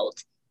field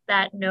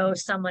that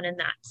knows someone in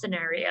that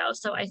scenario.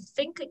 So I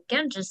think,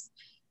 again, just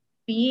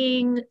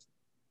being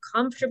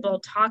comfortable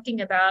talking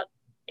about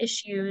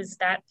issues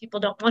that people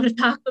don't want to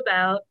talk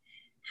about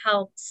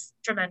helps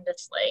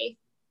tremendously.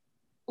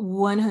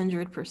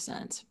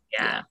 100%.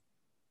 Yeah.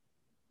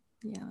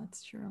 Yeah,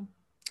 that's true.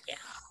 Yeah.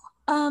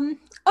 All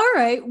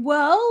right.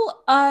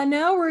 Well,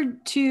 now we're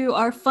to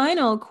our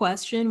final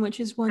question, which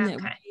is one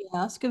that we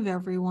ask of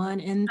everyone.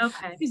 And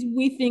because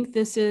we think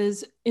this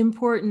is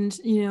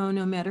important,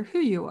 no matter who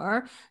you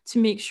are,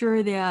 to make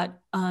sure that,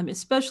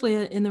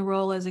 especially in the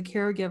role as a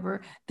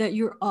caregiver, that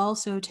you're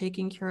also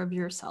taking care of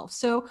yourself.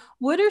 So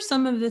what are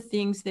some of the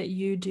things that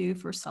you do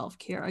for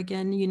self-care?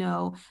 Again,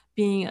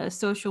 being a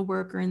social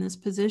worker in this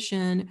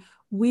position,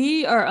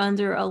 we are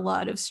under a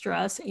lot of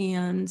stress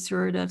and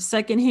sort of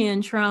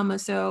secondhand trauma.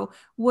 So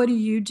what do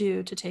you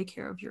do to take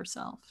care of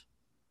yourself?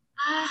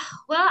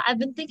 Well, I've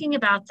been thinking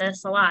about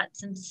this a lot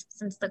since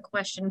the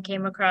question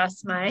came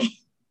across my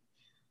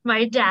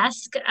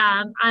desk.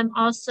 I'm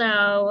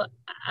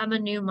a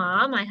new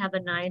mom. I have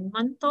a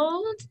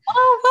 9-month-old.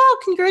 Oh, wow.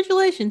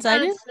 Congratulations. I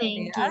didn't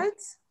think that.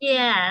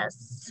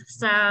 Yes.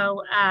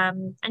 So,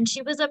 and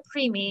she was a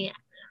preemie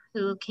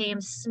who came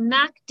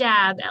smack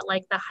dab at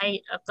like the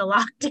height of the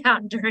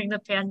lockdown during the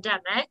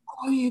pandemic.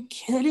 Are you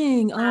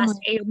kidding? Last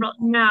April.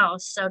 No.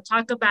 So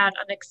talk about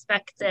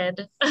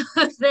unexpected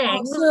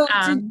things. So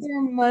did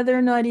your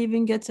mother not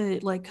even get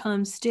to like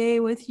come stay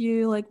with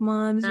you like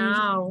moms usually?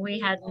 No, we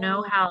had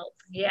no help.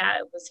 Yeah,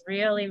 it was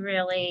really,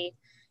 really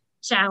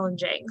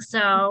challenging.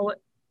 So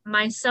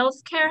my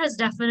self-care has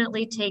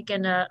definitely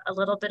taken a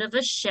little bit of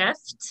a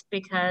shift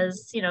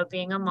because,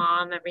 being a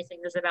mom,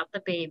 everything is about the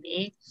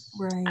baby.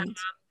 Right.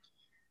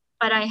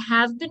 But I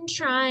have been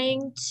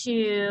trying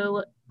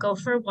to go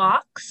for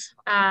walks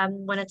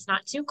when it's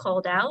not too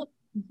cold out.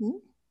 Mm-hmm.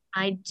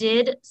 I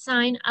did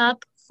sign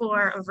up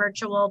for a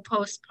virtual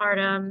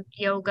postpartum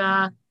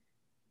yoga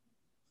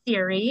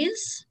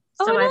series.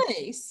 So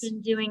nice. I've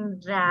been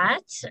doing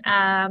that.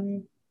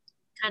 Kind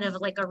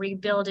of like a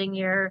rebuilding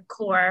your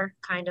core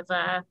kind of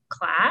a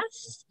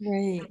class.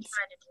 Right. I try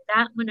to do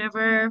that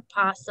whenever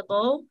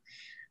possible.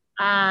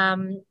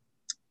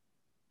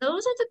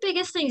 Those are the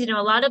biggest things. A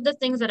lot of the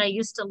things that I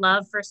used to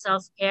love for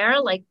self-care,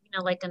 like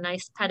a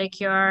nice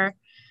pedicure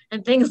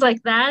and things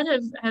like that,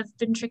 have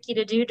been tricky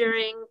to do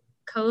during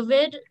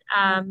COVID.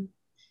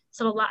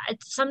 So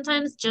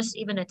sometimes just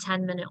even a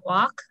 10-minute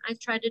walk I've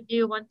tried to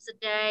do once a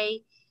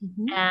day,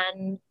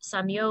 and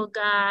some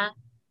yoga,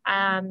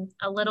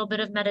 a little bit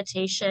of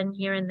meditation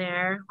here and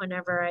there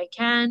whenever I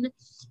can.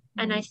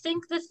 And I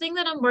think the thing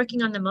that I'm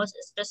working on the most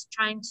is just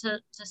trying to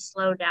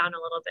slow down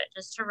a little bit,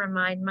 just to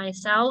remind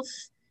myself,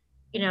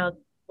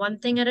 one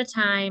thing at a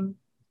time,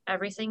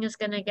 everything is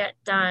going to get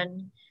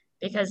done.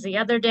 Because the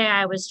other day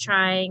I was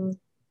trying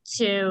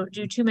to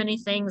do too many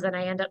things and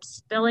I end up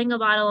spilling a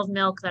bottle of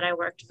milk that I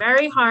worked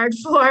very hard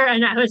for,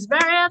 and I was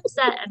very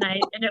upset,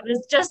 and it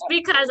was just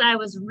because I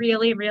was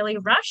really, really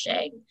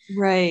rushing.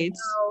 Right.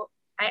 So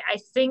I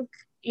think,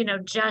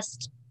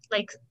 just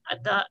like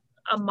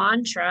a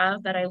mantra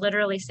that I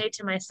literally say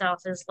to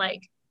myself is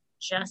like,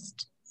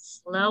 just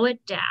slow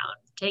it down,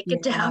 take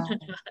it down a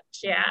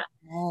notch. Yeah.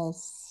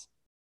 Yes.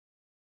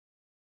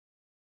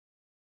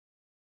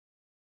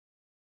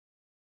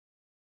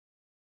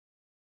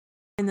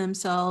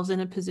 Themselves in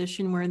a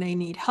position where they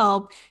need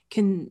help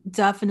can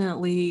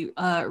definitely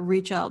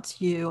reach out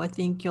to you. I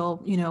think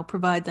you'll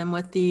provide them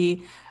with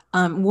the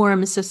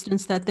warm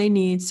assistance that they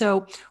need.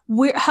 So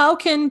how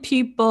can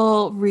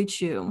people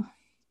reach you?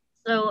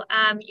 So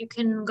you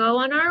can go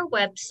on our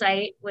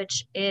website,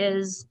 which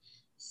is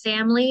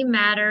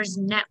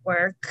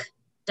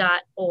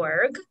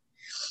familymattersnetwork.org.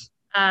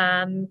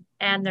 And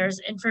there's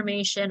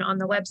information on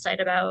the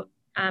website about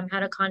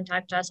how to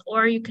contact us,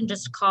 or you can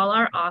just call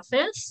our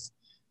office.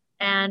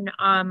 And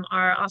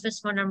our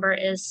office phone number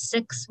is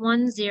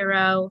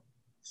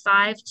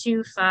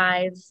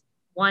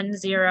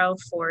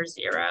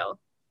 610-525-1040.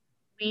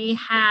 We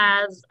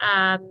have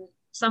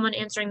someone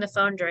answering the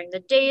phone during the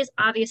days,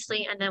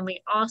 obviously, and then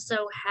we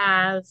also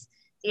have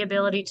the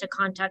ability to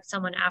contact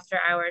someone after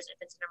hours if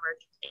it's an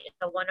emergency.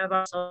 So one of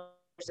our soldiers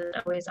is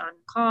always on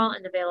call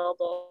and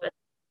available.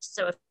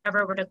 So if you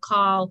ever were to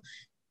call,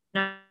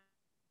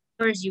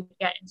 you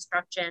get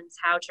instructions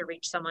how to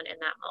reach someone in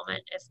that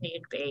moment if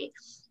need be.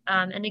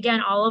 And again,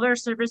 all of our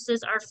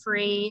services are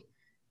free,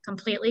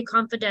 completely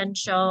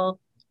confidential.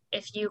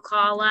 If you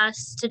call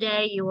us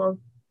today,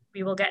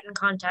 we will get in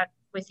contact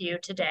with you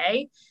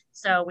today.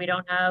 So we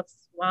don't have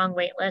long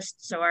wait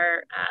lists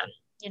or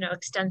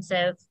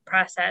extensive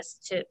process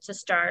to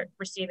start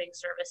receiving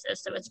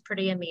services. So it's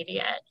pretty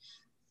immediate.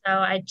 So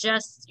I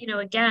just,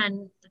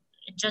 again,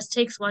 it just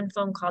takes one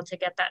phone call to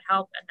get that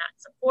help and that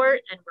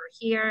support. And we're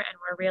here, and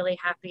we're really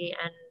happy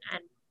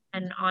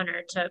and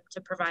honored to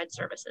provide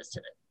services to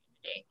the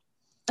community.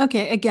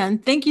 Okay, again,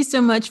 thank you so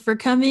much for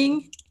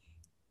coming.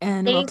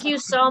 And thank you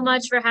so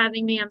much for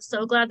having me. I'm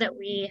so glad that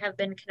we have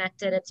been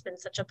connected. It's been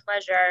such a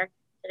pleasure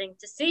getting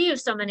to see you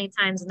so many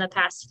times in the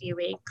past few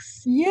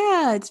weeks.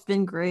 Yeah, it's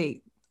been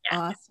great. Yeah.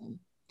 Awesome.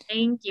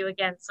 Thank you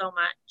again so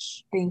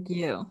much. Thank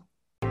you.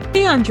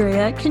 Hey,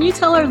 Andrea, can you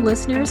tell our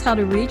listeners how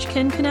to reach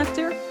Kin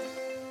Connector?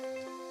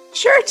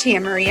 Sure, Tia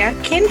Maria.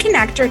 Kin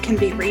Connector can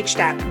be reached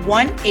at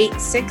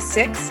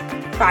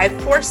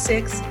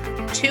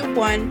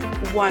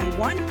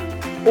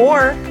 1-866-546-2111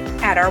 or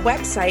at our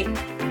website,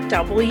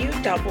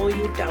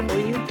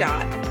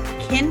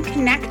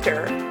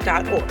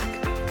 www.kinconnector.org.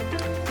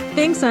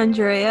 Thanks,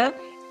 Andrea,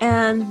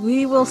 and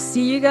we will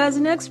see you guys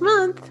next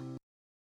month.